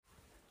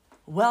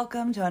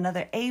Welcome to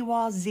another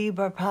AWOL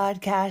Zebra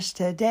podcast.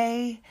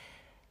 Today,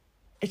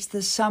 it's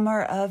the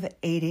summer of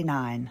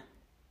 '89.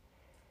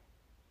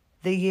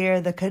 The year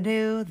the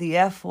canoe, the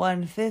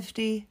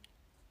F-150,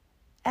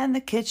 and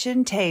the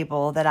kitchen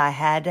table that I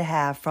had to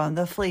have from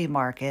the flea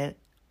market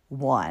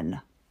won.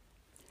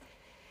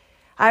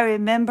 I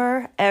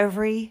remember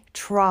every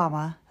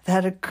trauma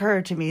that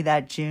occurred to me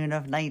that June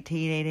of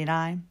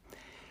 1989.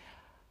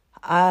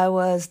 I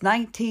was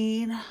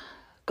 19,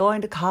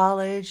 going to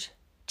college,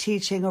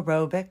 teaching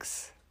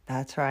aerobics.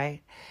 That's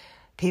right.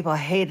 People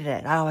hated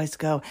it. I always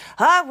go,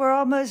 we're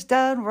almost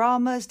done.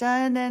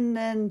 And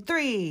then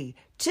 3,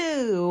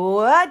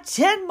 2,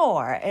 10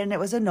 more. And it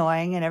was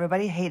annoying and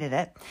everybody hated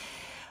it.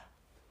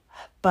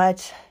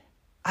 But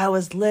I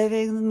was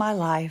living my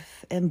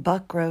life in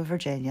Buck Grove,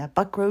 Virginia,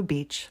 Buck Grove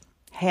Beach,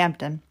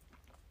 Hampton.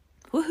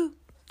 Woohoo.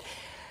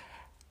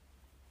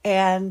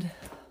 And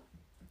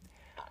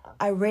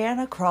I ran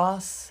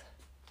across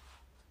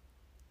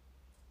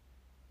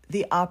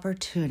the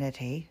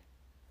opportunity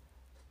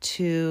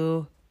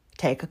to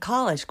take a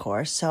college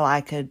course so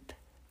I could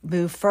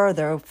move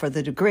further for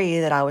the degree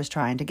that I was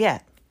trying to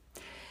get.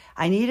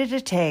 I needed to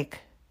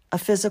take a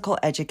physical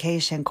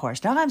education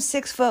course. Now I'm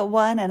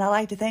 6'1" and I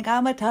like to think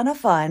I'm a ton of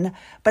fun,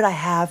 but I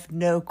have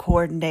no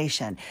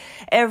coordination.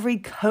 Every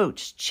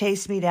coach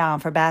chased me down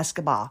for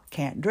basketball.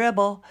 Can't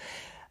dribble.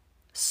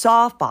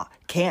 Softball.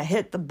 Can't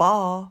hit the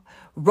ball.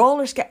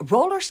 Roller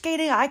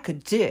skating I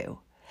could do.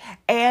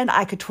 And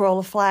I could twirl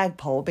a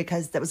flagpole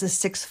because that was a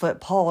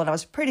 6-foot pole and I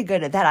was pretty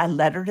good at that. I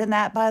lettered in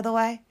that, by the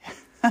way.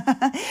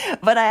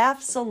 But I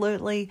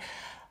absolutely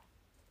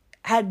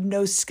had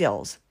no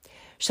skills.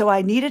 So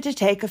I needed to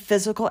take a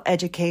physical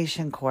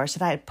education course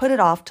and I had put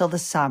it off till the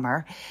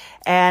summer.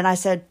 And I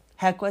said,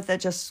 heck with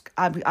it,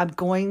 I'm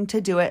going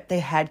to do it. They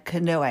had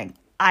canoeing.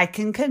 I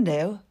can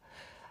canoe,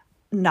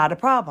 not a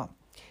problem.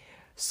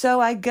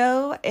 So I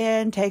go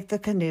and take the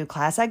canoe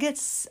class. I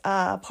get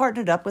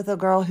partnered up with a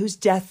girl who's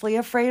deathly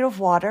afraid of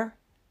water.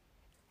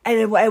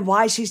 And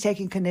why she's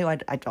taking canoe,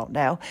 I don't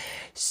know.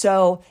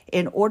 So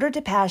in order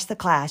to pass the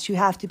class, you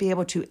have to be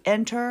able to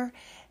enter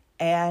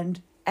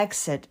and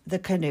exit the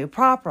canoe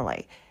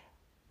properly.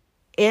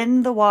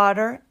 In the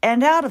water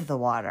and out of the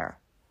water.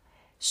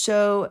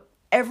 So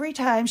every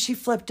time she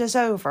flipped us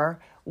over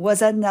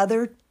was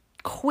another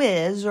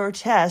quiz or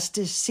test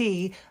to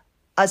see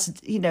us,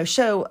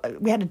 show,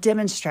 we had to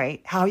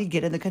demonstrate how you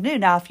get in the canoe.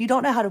 Now, if you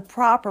don't know how to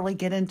properly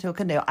get into a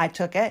canoe, I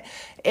took it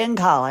in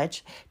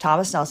college,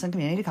 Thomas Nelson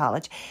Community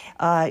College.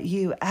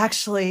 You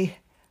actually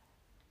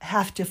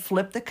have to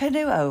flip the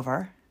canoe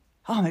over.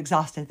 Oh, I'm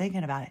exhausted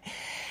thinking about it.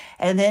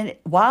 And then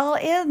while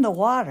in the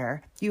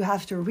water, you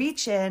have to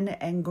reach in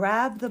and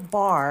grab the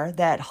bar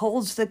that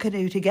holds the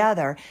canoe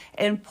together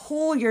and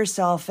pull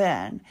yourself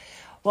in.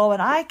 Well,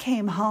 when I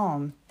came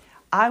home,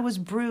 I was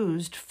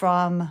bruised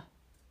from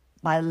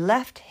my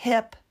left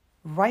hip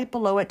right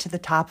below it to the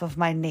top of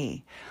my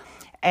knee.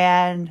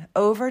 And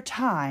over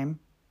time,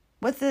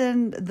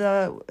 within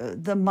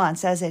the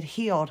months as it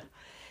healed,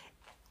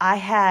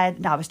 I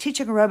was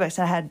teaching aerobics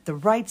and I had the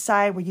right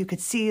side where you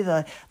could see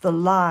the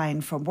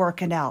line from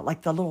working out,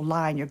 like the little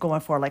line you're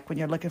going for, like when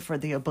you're looking for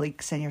the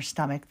obliques in your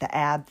stomach, the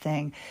ab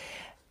thing.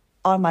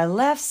 On my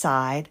left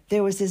side,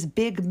 there was this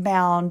big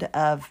mound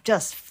of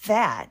just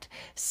fat,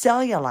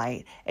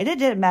 cellulite, and it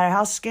didn't matter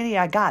how skinny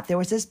I got, there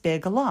was this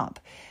big lump.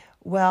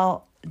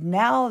 Well,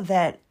 now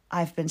that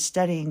I've been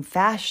studying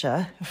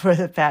fascia for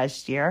the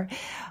past year,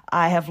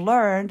 I have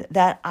learned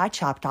that I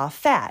chopped off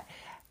fat.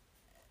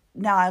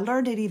 Now, I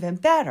learned it even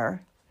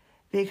better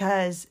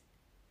because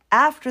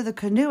after the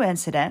canoe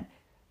incident,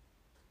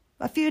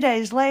 a few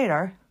days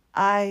later,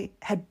 I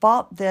had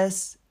bought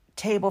this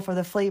table for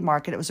the flea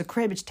market. It was a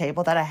cribbage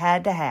table that I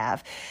had to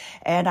have,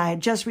 and I had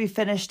just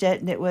refinished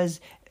it, and it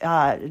was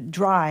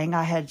drying.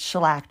 I had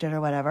shellacked it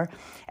or whatever,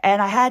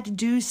 and I had to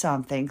do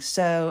something.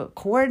 So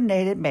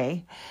coordinated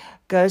me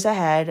goes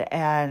ahead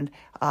and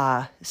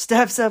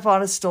steps up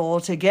on a stool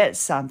to get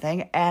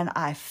something, and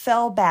I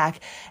fell back,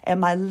 and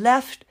my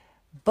left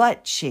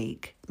butt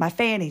cheek, my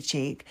fanny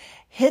cheek,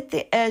 hit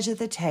the edge of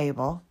the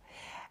table,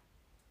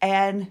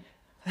 and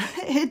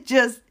it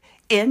just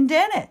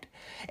indented.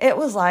 It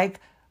was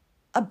like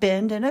a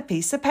bend in a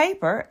piece of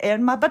paper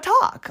in my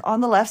buttock on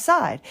the left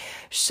side.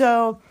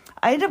 So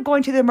I ended up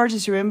going to the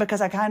emergency room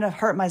because I kind of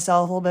hurt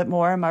myself a little bit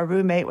more. And my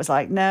roommate was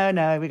like,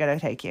 no, we got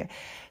to take you.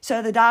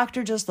 So the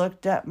doctor just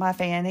looked at my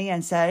fanny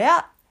and said,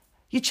 yeah,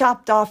 you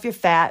chopped off your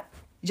fat.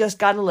 You just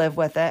got to live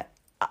with it.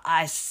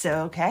 I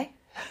said, okay.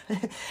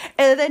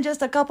 And then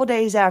just a couple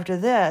days after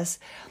this,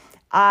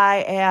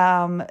 I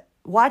am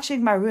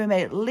watching my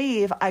roommate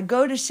leave. I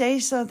go to say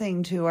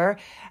something to her,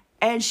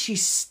 and she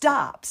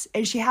stops,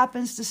 and she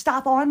happens to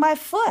stop on my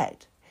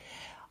foot,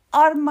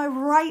 on my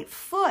right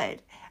foot.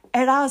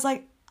 And I was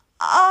like,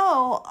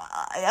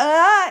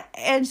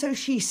 and so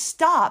she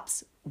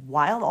stops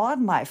while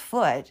on my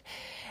foot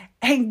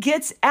and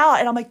gets out.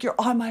 And I'm like, you're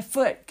on my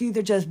foot.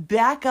 Either just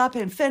back up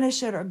and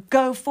finish it or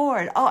go for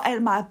it. Oh,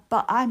 and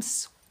I'm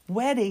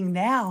sweating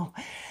now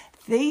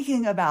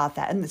thinking about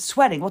that and the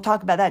sweating, we'll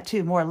talk about that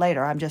too more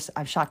later. I'm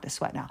shocked to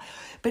sweat now.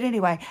 But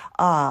anyway,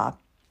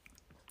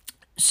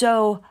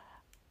 so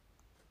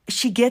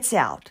she gets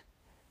out.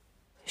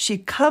 She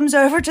comes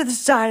over to the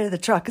side of the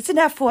truck. It's an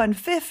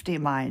F-150,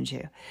 mind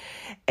you.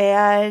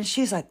 And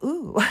she's like,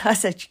 ooh. I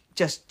said,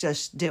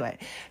 just do it.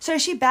 So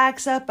she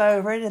backs up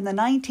over it, and the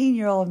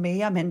 19-year-old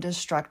me, I'm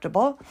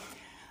indestructible.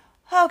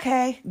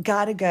 Okay,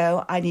 gotta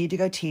go. I need to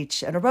go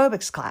teach an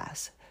aerobics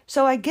class.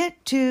 So I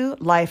get to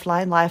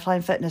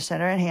Lifeline Fitness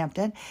Center in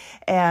Hampton,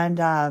 and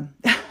I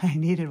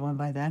needed one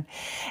by then.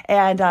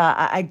 And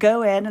I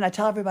go in, and I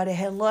tell everybody,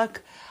 hey,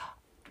 look,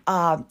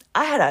 I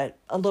had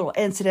a little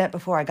incident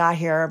before I got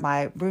here.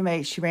 My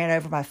roommate, she ran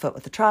over my foot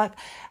with the truck.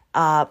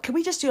 Can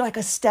we just do like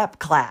a step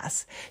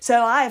class?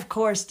 So I, of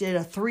course, did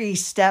a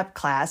 3-step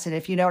class. And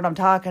if you know what I'm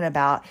talking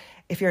about,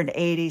 if you're an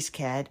 80s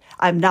kid,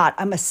 I'm not.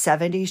 I'm a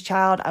 70s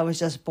child. I was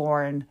just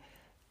born,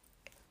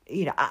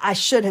 I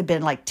should have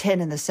been like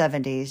 10 in the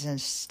 70s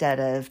instead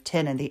of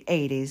 10 in the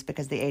 80s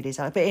because the 80s.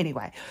 But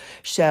anyway,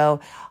 so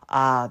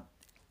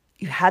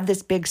you have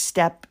this big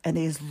step and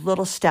these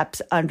little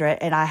steps under it,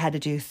 and I had to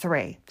do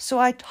 3. So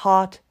I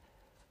taught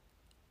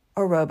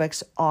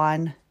aerobics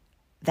on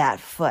that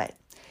foot.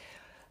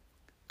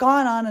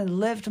 Gone on and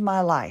lived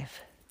my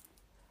life.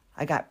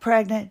 I got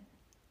pregnant,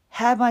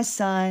 had my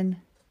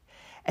son,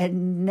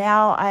 and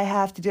now I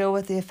have to deal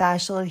with the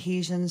fascial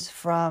adhesions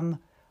from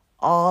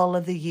all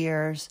of the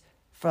years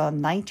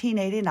from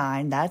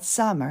 1989, that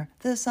summer,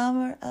 the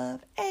summer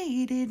of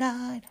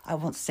 89. I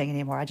won't sing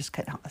anymore. I just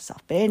couldn't help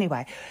myself. But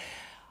anyway,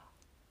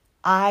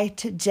 I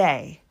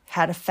today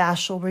had a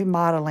fascial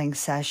remodeling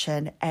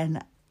session,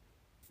 and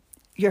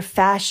your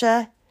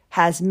fascia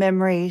has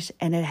memories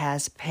and it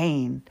has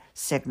pain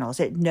signals.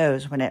 It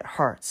knows when it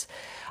hurts.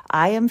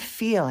 I am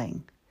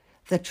feeling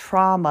the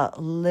trauma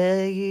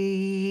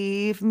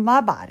leave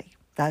my body.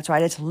 That's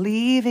right. It's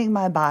leaving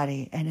my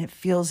body, and it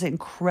feels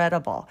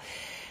incredible.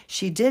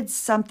 She did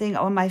something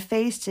on my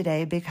face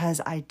today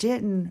because I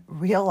didn't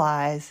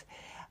realize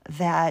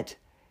that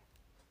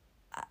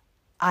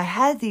I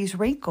had these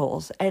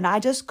wrinkles and I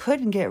just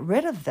couldn't get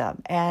rid of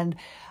them. And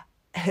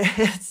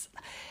it's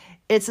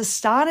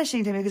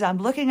astonishing to me because I'm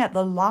looking at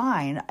the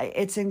line.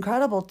 It's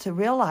incredible to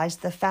realize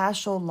the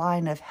fascial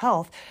line of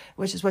health,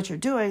 which is what you're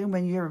doing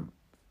when you're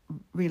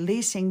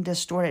releasing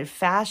distorted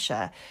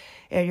fascia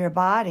in your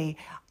body.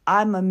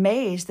 I'm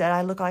amazed that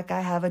I look like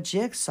I have a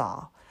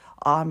jigsaw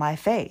on my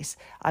face.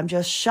 I'm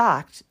just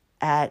shocked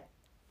at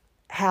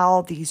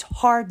how these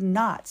hard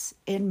knots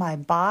in my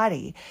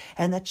body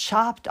and the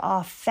chopped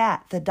off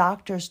fat the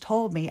doctors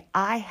told me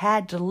I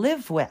had to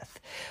live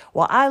with.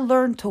 Well, I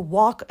learned to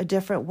walk a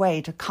different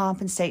way to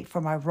compensate for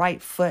my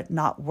right foot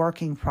not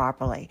working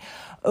properly.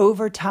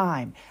 Over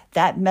time,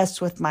 that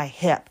messed with my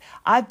hip.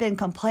 I've been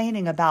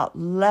complaining about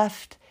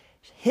left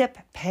hip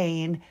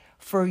pain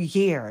for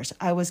years.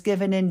 I was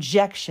given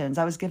injections.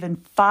 I was given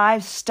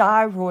 5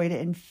 steroid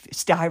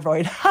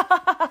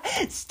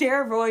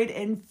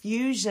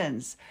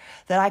infusions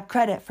that I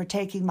credit for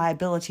taking my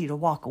ability to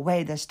walk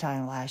away this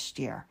time last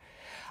year.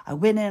 I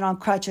went in on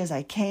crutches.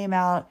 I came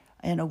out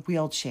in a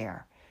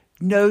wheelchair.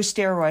 No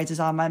steroids is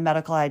on my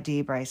medical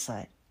ID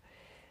bracelet.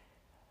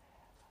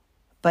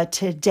 But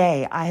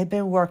today, I have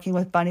been working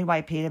with Bunny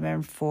White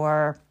Peterman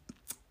for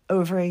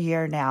over a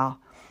year now,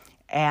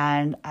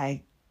 and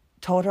I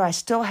told her I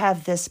still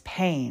have this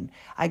pain.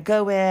 I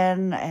go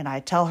in and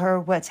I tell her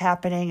what's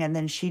happening, and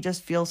then she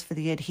just feels for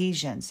the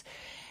adhesions.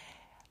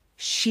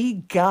 She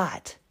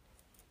got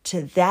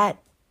to that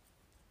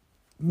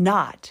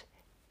knot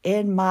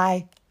in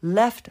my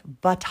left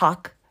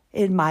buttock,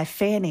 in my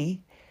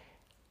fanny,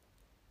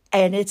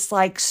 and it's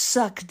like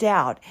sucked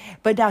out.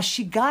 But now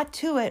she got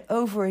to it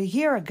over a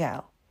year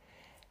ago.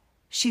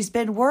 She's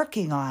been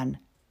working on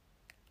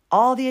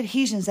all the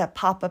adhesions that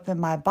pop up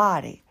in my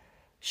body.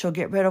 She'll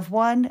get rid of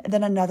one, and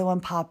then another one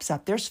pops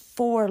up. There's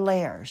 4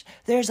 layers.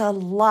 There's a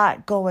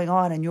lot going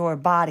on in your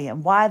body,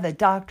 and why the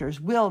doctors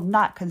will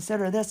not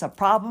consider this a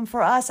problem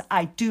for us,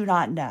 I do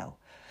not know.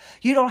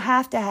 You don't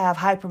have to have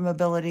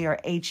hypermobility or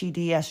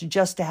HEDS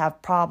just to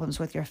have problems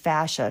with your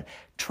fascia.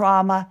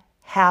 Trauma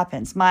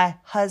happens. My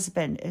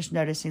husband is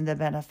noticing the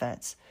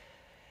benefits.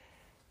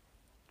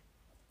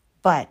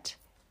 But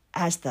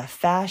as the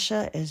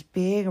fascia is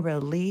being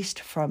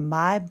released from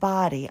my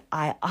body,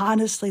 I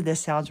honestly, this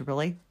sounds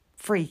really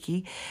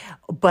freaky,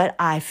 but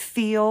I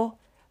feel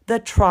the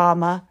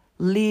trauma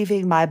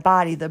leaving my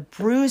body. The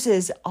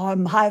bruises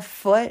on my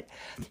foot.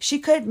 She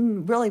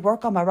couldn't really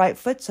work on my right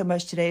foot so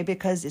much today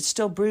because it's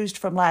still bruised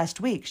from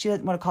last week. She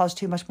didn't want to cause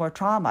too much more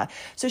trauma.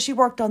 So she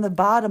worked on the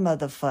bottom of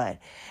the foot.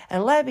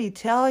 And let me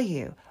tell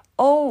you,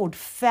 old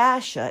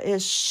fascia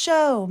is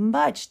so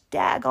much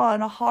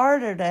daggone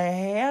harder to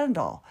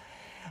handle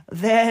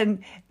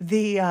than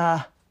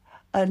the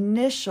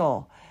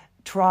initial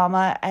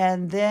trauma,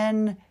 and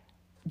then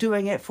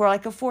doing it for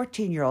like a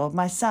 14-year-old,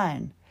 my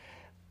son.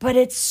 But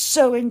it's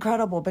so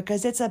incredible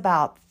because it's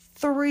about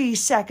 3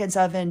 seconds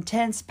of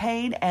intense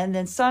pain, and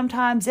then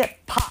sometimes it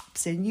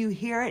pops and you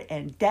hear it,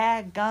 and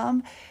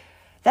daggum,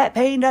 That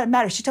pain doesn't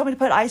matter. She told me to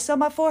put ice on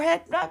my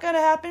forehead. Not going to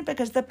happen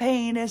because the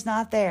pain is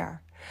not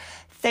there.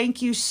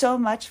 Thank you so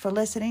much for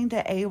listening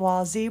to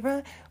AWOL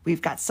Zebra.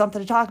 We've got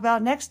something to talk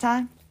about next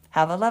time.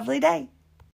 Have a lovely day.